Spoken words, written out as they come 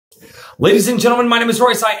Ladies and gentlemen, my name is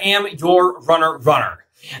Royce. I am your runner.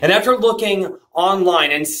 And after looking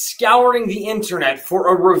online and scouring the internet for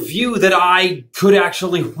a review that I could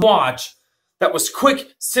actually watch that was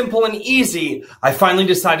quick, simple, and easy, I finally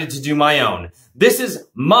decided to do my own. This is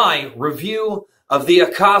my review of the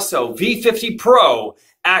Akaso V50 Pro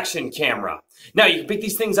action camera. Now, you can pick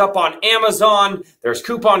these things up on Amazon. There's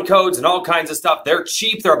coupon codes and all kinds of stuff. They're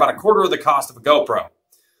cheap. They're about a quarter of the cost of a GoPro.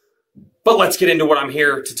 But let's get into what I'm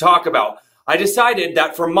here to talk about. I decided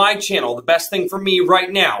that for my channel, the best thing for me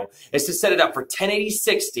right now is to set it up for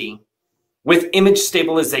 1080-60 with image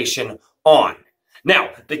stabilization on.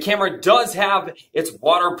 Now, the camera does have its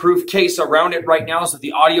waterproof case around it right now, so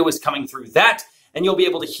the audio is coming through that, and you'll be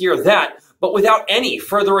able to hear that. But without any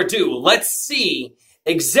further ado, let's see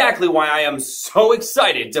exactly why I am so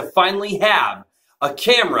excited to finally have a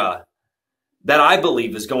camera that I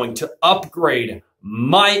believe is going to upgrade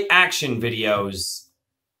my action videos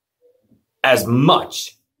as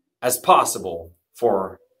much as possible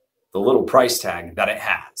for the little price tag that it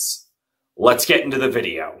has. Let's get into the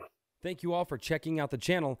video. Thank you all for checking out the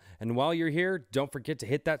channel, and while you're here, don't forget to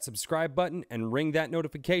hit that subscribe button and ring that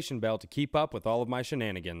notification bell to keep up with all of my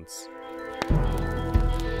shenanigans.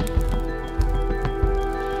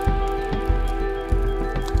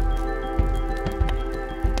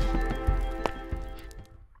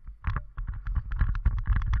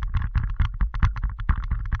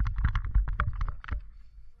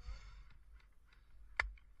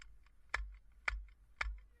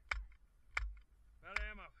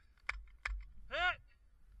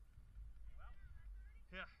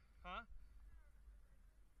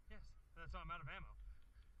 That's why I'm out of ammo.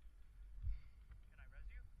 Can I res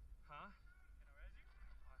you? Huh? Can I res you?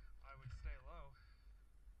 I would stay low.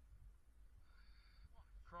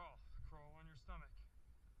 Crawl. Crawl on your stomach.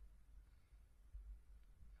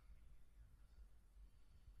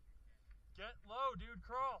 Get low, dude.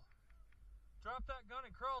 Crawl. Drop that gun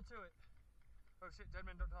and crawl to it. Oh shit, dead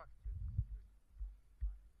men don't talk.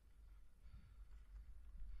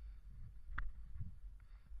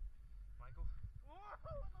 Michael? Whoa,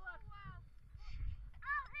 on the left.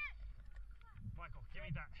 Michael, give me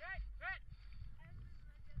that. Hit!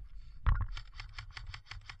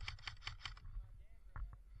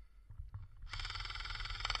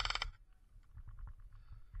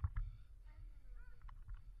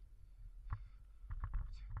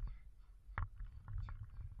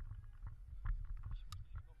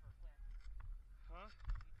 Huh?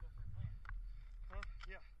 Huh?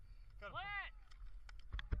 Yeah. Got a plan.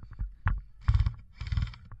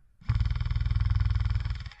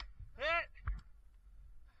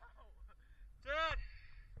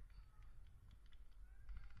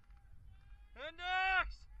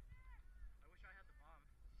 Index! I wish I had the bomb.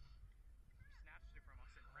 Snatched it from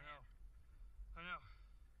us and ran. I know.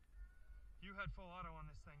 You had full auto on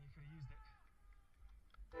this thing. You could have used it.